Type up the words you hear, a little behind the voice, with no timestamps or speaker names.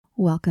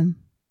Welcome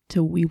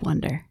to We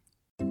Wonder.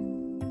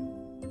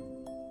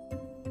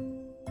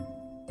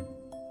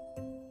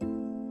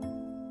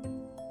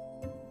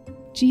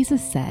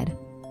 Jesus said,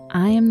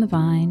 "I am the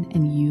vine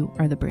and you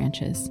are the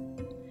branches.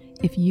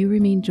 If you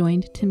remain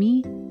joined to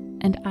me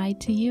and I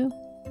to you,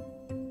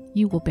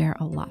 you will bear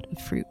a lot of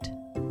fruit."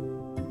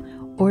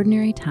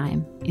 Ordinary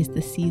time is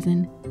the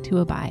season to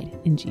abide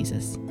in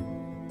Jesus.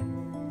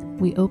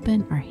 We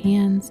open our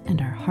hands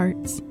and our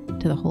hearts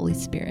to the Holy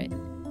Spirit,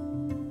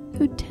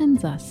 who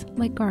tends us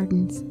like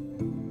gardens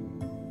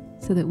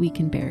so that we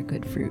can bear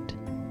good fruit.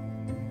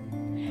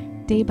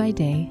 Day by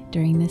day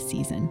during this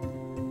season,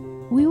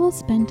 we will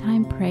spend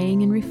time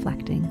praying and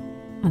reflecting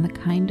on the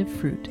kind of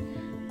fruit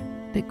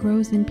that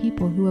grows in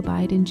people who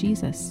abide in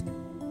Jesus.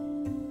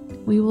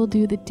 We will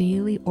do the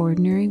daily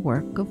ordinary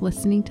work of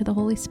listening to the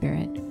Holy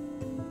Spirit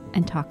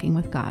and talking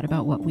with God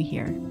about what we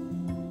hear.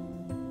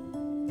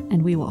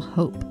 And we will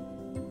hope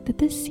that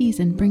this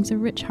season brings a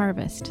rich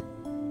harvest,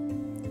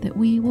 that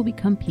we will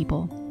become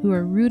people who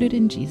are rooted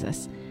in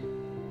Jesus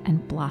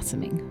and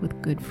blossoming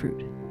with good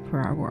fruit for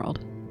our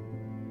world.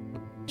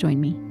 Join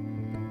me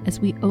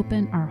as we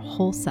open our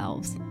whole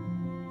selves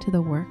to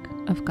the work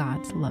of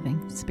God's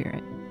loving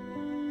Spirit.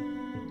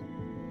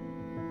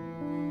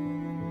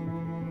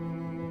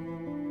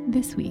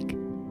 This week,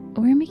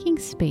 we're making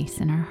space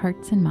in our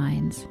hearts and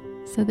minds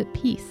so that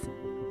peace,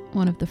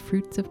 one of the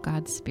fruits of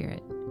God's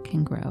Spirit,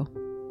 can grow.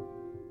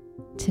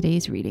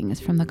 Today's reading is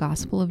from the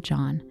Gospel of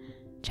John,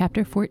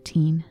 chapter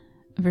 14,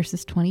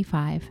 verses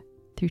 25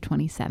 through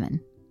 27.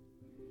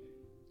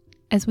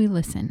 As we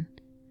listen,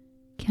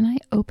 can I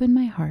open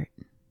my heart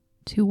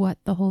to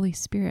what the Holy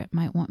Spirit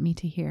might want me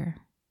to hear?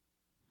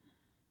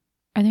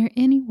 Are there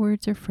any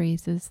words or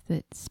phrases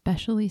that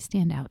specially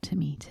stand out to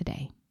me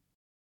today?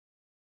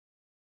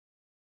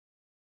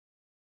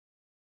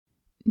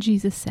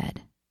 Jesus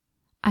said,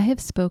 "I have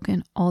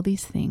spoken all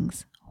these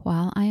things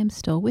while I am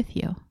still with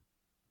you.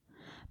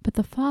 But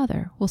the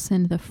Father will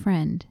send the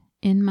friend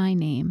in my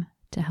name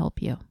to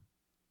help you."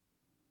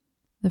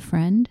 The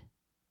friend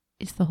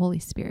is the Holy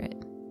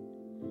Spirit.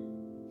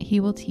 He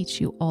will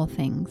teach you all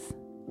things.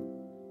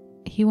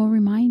 He will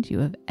remind you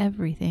of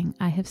everything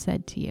I have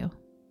said to you.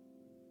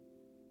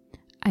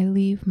 I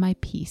leave my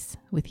peace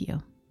with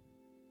you.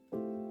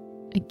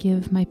 I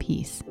give my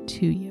peace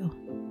to you.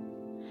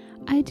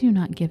 I do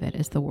not give it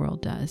as the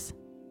world does.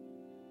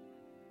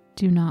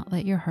 Do not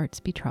let your hearts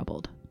be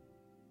troubled,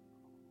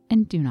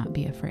 and do not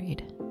be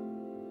afraid.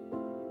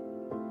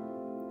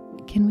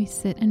 Can we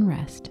sit and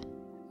rest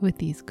with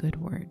these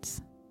good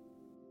words?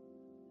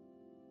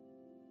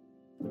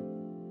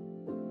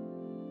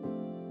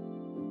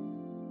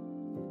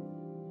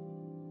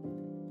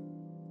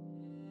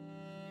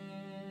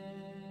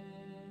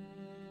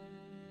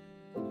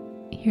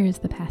 Here is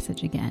the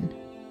passage again.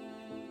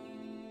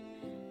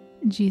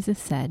 Jesus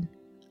said,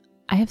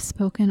 "I have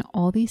spoken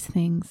all these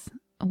things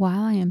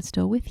while I am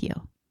still with you.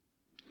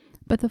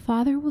 But the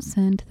Father will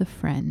send the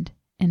friend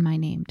in my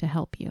name to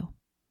help you."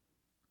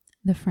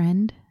 The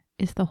friend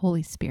is the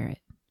Holy Spirit.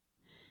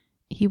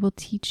 He will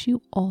teach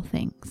you all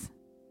things.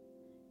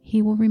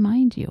 He will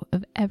remind you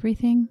of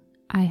everything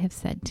I have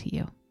said to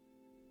you.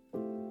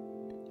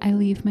 I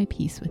leave my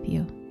peace with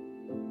you.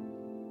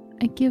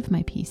 I give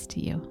my peace to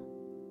you.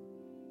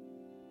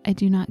 I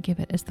do not give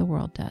it as the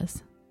world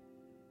does.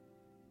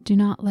 Do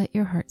not let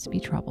your hearts be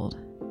troubled,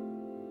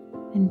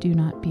 and do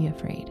not be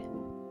afraid.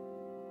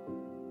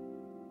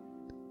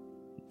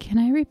 Can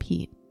I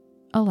repeat,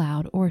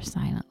 aloud or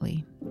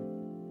silently,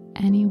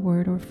 any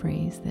word or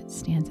phrase that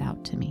stands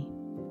out to me?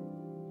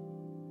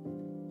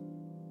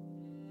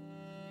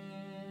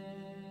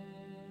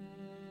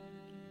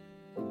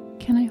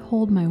 Can I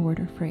hold my word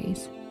or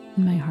phrase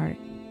in my heart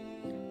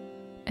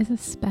as a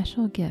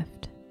special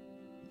gift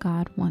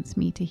God wants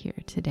me to hear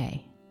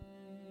today?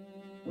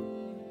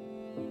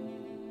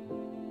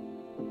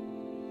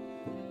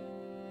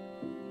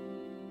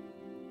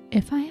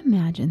 If I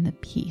imagine the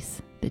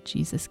peace that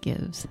Jesus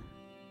gives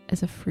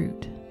as a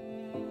fruit,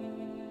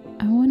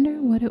 I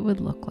wonder what it would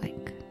look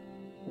like.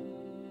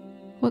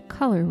 What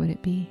color would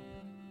it be?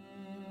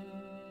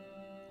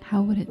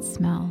 How would it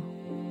smell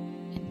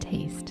and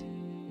taste?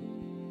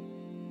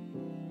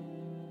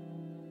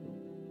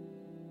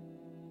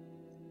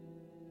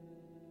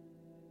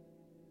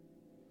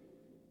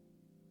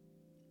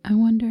 I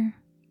wonder,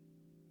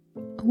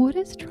 what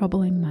is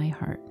troubling my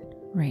heart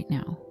right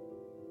now?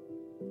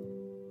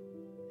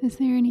 Is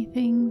there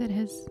anything that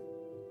has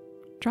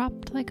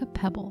dropped like a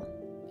pebble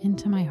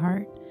into my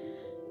heart,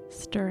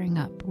 stirring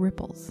up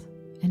ripples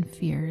and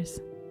fears?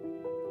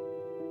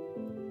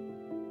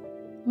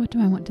 What do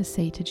I want to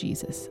say to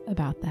Jesus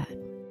about that?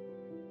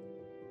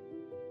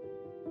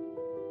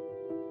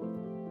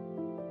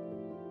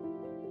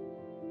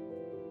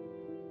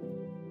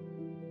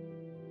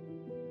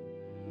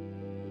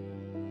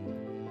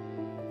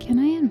 Can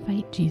I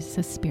invite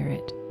Jesus'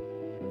 Spirit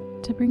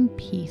to bring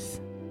peace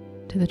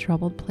to the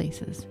troubled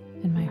places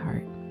in my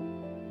heart?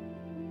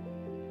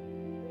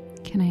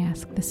 Can I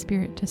ask the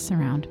Spirit to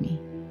surround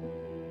me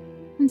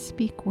and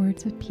speak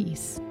words of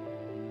peace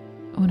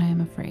when I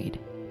am afraid?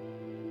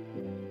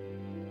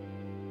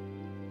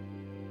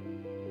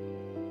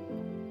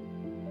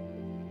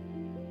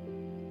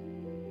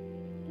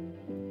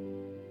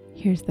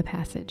 Here's the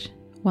passage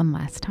one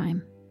last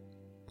time.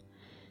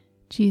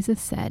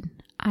 Jesus said,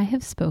 "I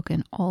have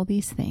spoken all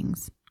these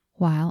things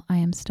while I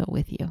am still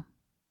with you.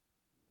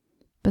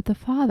 But the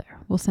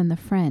Father will send the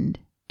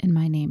friend in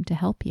my name to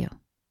help you.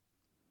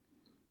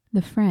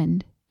 The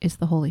friend is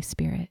the Holy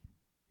Spirit.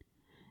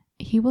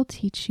 He will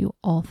teach you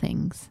all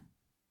things.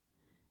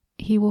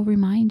 He will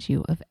remind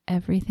you of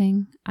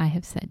everything I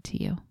have said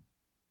to you.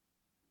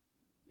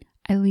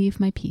 I leave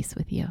my peace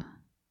with you.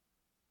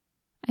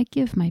 I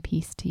give my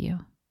peace to you.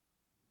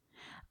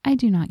 I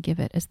do not give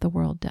it as the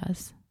world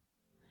does.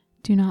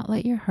 Do not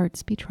let your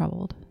hearts be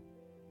troubled,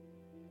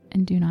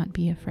 and do not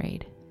be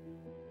afraid."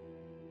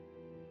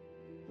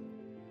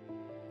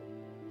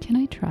 Can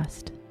I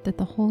trust that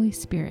the Holy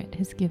Spirit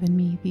has given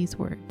me these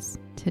words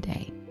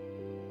today?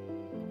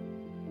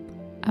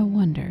 I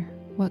wonder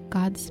what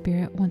God's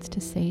Spirit wants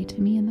to say to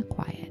me in the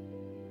quiet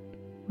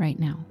right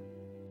now.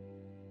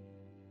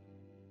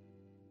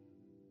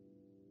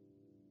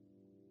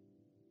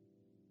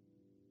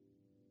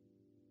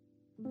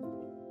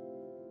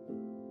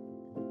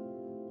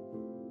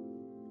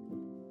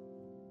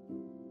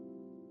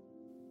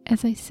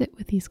 As I sit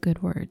with these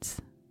good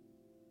words,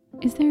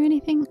 is there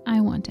anything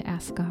I want to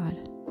ask God?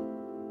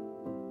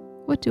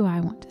 What do I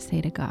want to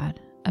say to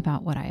God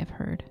about what I have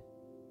heard?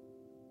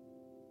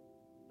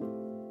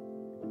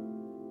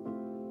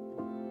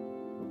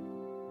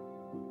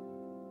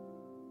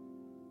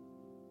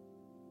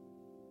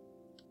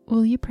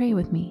 Will you pray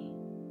with me?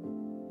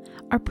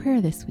 Our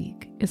prayer this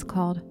week is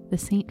called the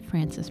St.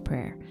 Francis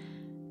Prayer,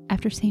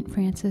 after St.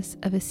 Francis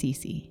of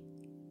Assisi,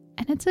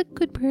 and it's a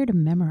good prayer to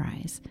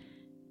memorize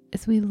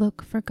as we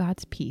look for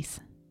God's peace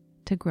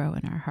to grow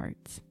in our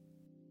hearts.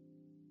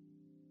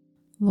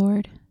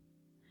 Lord,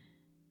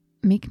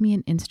 make me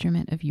an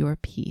instrument of your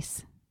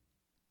peace.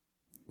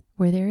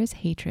 Where there is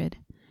hatred,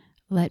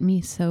 let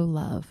me sow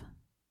love.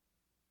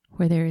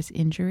 Where there is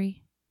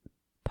injury,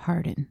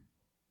 pardon.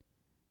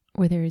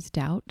 Where there is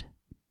doubt,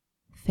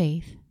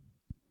 faith.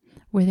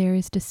 Where there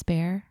is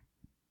despair,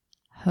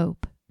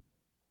 hope.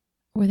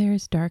 Where there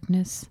is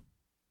darkness,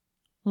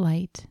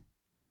 light.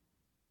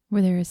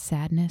 Where there is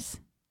sadness,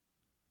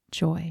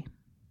 joy.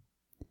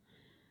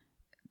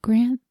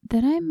 Grant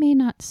that I may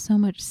not so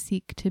much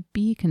seek to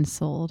be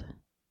consoled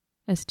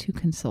as to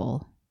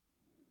console,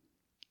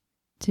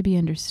 to be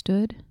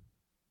understood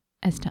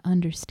as to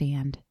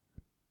understand,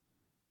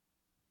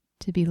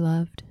 to be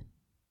loved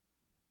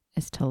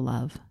as to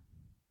love.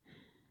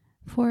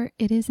 For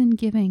it is in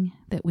giving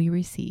that we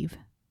receive.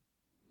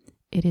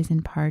 It is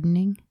in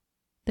pardoning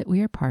that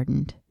we are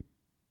pardoned.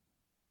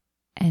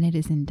 And it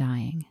is in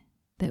dying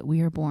that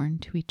we are born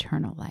to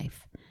eternal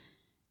life.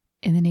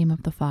 In the name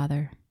of the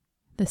Father,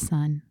 the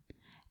Son,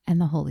 and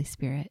the Holy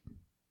Spirit.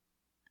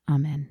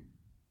 Amen.